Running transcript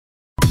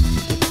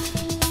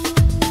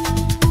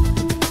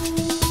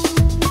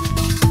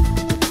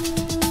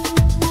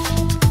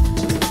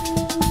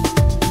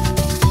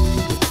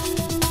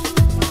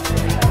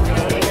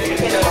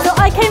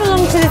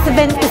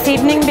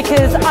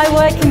because I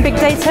work in big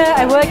data,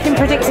 I work in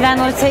predictive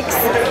analytics,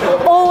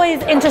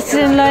 always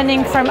interested in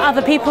learning from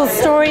other people's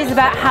stories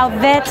about how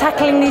they're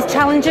tackling these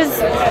challenges.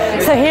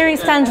 So hearing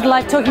Standard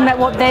Life talking about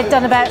what they've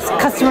done about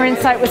customer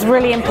insight was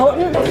really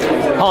important.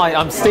 Hi,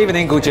 I'm Stephen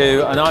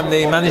Ingledew and I'm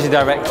the Managing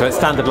Director at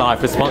Standard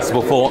Life,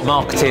 responsible for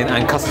marketing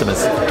and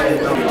customers.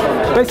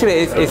 Basically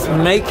it's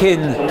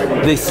making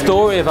the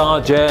story of our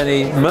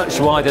journey much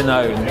wider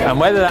known, and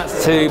whether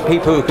that's to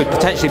people who could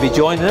potentially be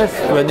joining us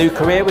for a new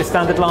career with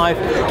Standard Life,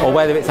 or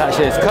whether it's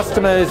actually as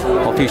customers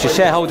or future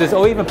shareholders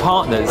or even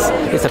partners,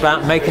 it's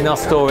about making our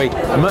story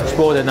much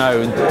broader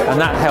known,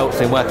 and that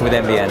helps in working with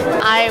NBN.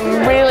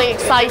 I'm really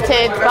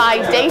excited by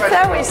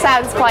data, which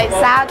sounds quite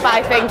sad, but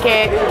I think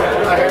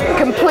it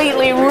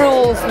completely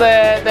rules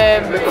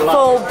the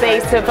full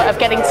base of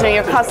getting to know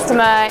your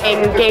customer,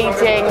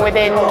 engaging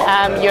within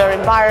your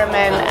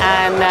environment,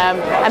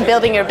 and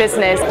building your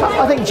business.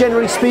 I think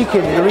generally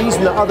speaking, the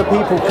reason that other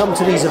people come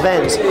to these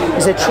events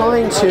is they're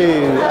trying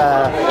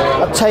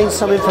to obtain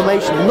some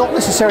information, not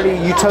necessarily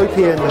a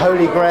utopian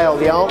Holy Grail,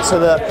 the answer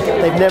that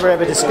they've never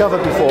ever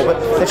discovered before, but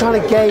they're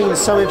trying to gain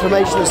some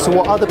information as to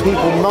what other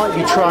people might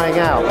be trying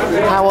out,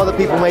 how other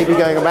people may be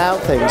going about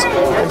things,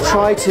 and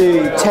try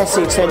to test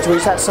the extent to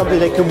which that's something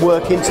they can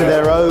work into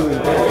their own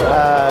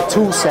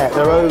tool set,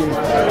 their own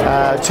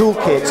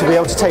toolkit to be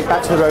able to take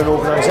back to their own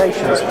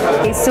organisations.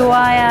 So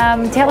I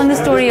am telling the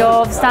story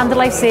of Standard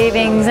Life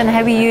Savings and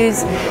how we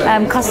use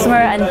customer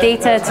and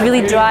data to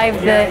really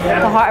drive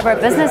the heart of our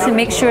business and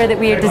make sure that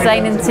we are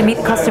designing to meet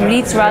the customer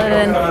needs rather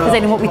than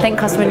designing what we think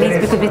customer needs,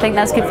 because we think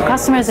that's good for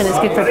customers and it's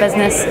good for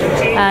business,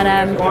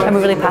 and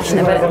we're really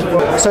passionate about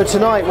it. So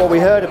tonight what we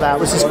heard about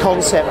was this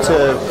concept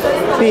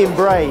of being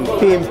brave,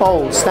 being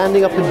bold,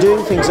 standing up and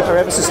doing things that are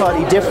ever so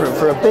slightly different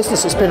for a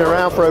business that's been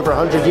around for over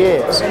 100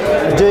 years,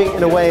 and doing it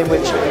in a way in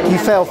which you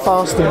fail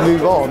fast and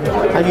move on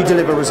and you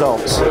deliver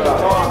results.